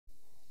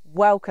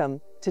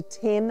Welcome to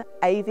 10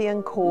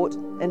 Avian Court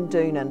in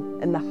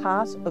Doonan, in the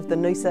heart of the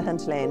Noosa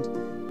hinterland.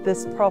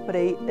 This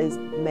property is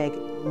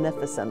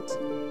magnificent.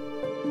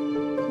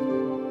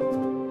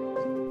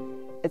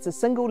 It's a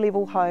single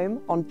level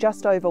home on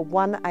just over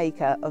 1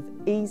 acre of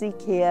easy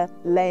care,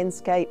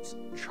 landscaped,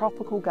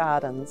 tropical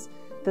gardens.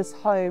 This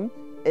home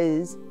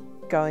is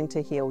going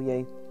to heal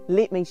you.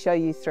 Let me show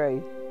you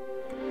through.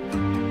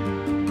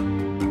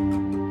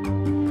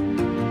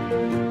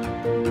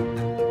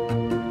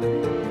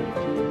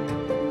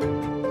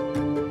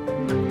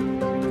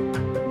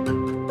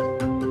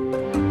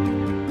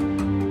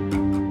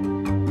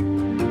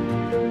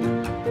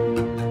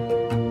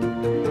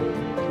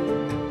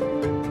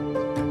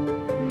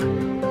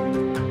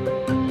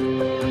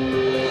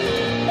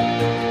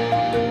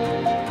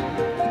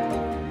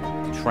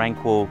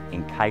 Tranquil,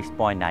 encased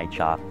by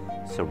nature,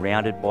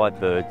 surrounded by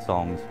bird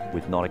songs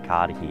with not a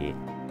car to hear.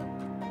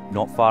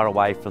 Not far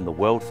away from the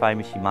world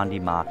famous Yamundi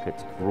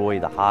markets, Groy,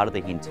 the heart of the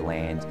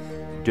hinterland,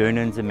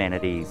 Doonan's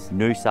amenities,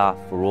 Noosa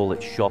for all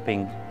its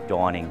shopping,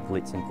 dining,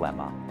 glitz and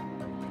glamour.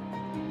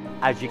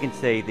 As you can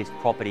see, this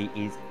property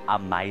is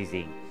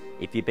amazing.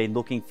 If you've been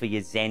looking for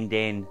your zen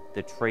den,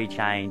 the tree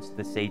change,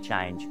 the sea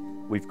change,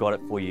 we've got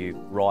it for you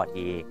right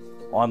here.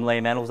 I'm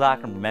Liam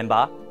Anelzak, and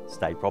remember,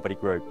 stay Property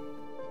Group.